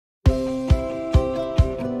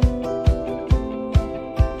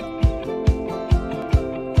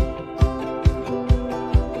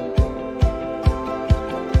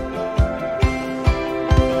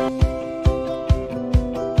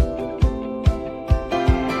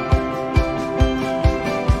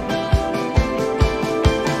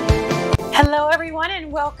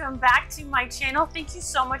welcome back to my channel. Thank you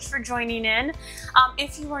so much for joining in.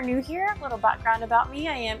 If you are new here, a little background about me.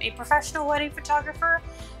 I am a professional wedding photographer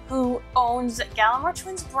who owns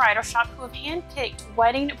galimoretwins Bridal Shop, who have handpicked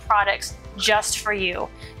wedding products just for you.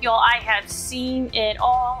 Y'all, I have seen it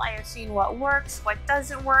all. I have seen what works, what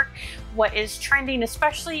doesn't work, what is trending,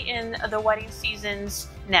 especially in the wedding seasons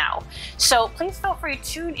now. So please feel free to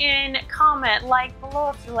tune in, comment, like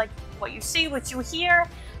below if you like what you see, what you hear.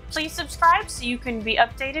 Please subscribe so you can be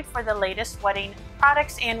updated for the latest wedding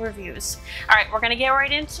products and reviews. All right, we're gonna get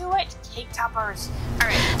right into it. Cake toppers. All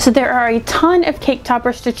right. So there are a ton of cake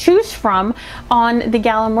toppers to choose from on the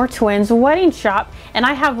galimoretwins wedding shop, and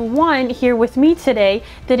I have one here with me today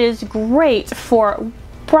that is great for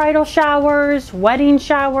bridal showers, wedding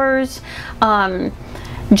showers,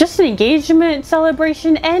 just an engagement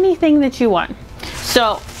celebration, anything that you want.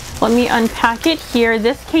 So let me unpack it here.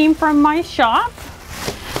 This came from my shop,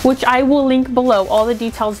 which I will link below, all the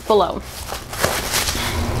details below.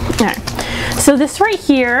 Okay. So this right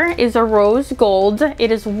here is a rose gold.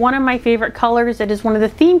 It is one of my favorite colors. It is one of the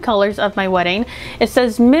theme colors of my wedding. It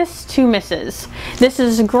says Miss to Mrs. This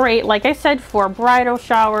is great, like I said, for bridal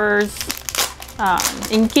showers,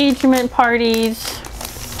 engagement parties.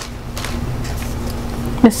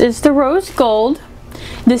 This is the rose gold.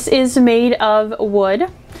 This is made of wood,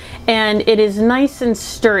 and it is nice and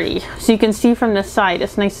sturdy. So you can see from the side,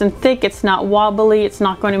 it's nice and thick, it's not wobbly, it's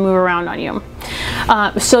not going to move around on you.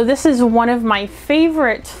 So this is one of my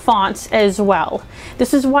favorite fonts as well.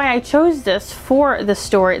 This is why I chose this for the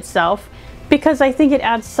store itself, because I think it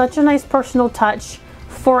adds such a nice personal touch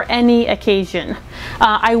for any occasion.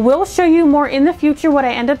 I will show you more in the future what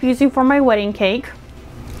I end up using for my wedding cake.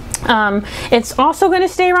 It's also going to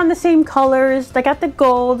stay around the same colors. I got the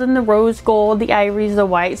gold and the rose gold, the ivories, the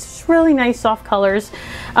whites. It's really nice soft colors.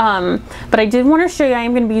 But I did want to show you, I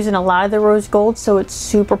am going to be using a lot of the rose gold, so it's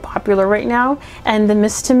super popular right now. And the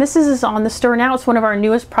Miss to Mrs. is on the store now. It's one of our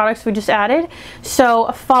newest products we just added.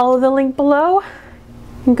 So follow the link below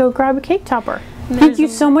and go grab a cake topper. Thank you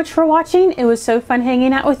so much for watching. It was so fun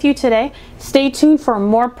hanging out with you today. Stay tuned for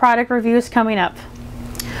more product reviews coming up.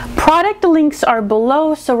 Product links are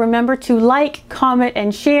below, so remember to like, comment,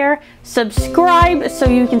 and share. Subscribe so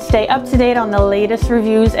you can stay up to date on the latest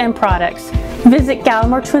reviews and products. Visit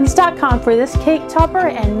galimoretwins.com for this cake topper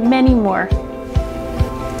and many more.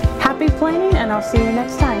 Happy planning, and I'll see you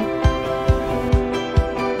next time.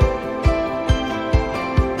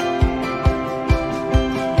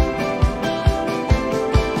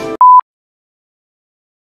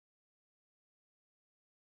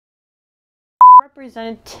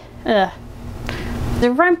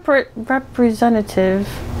 Representative,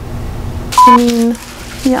 I mean,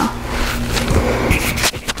 yeah.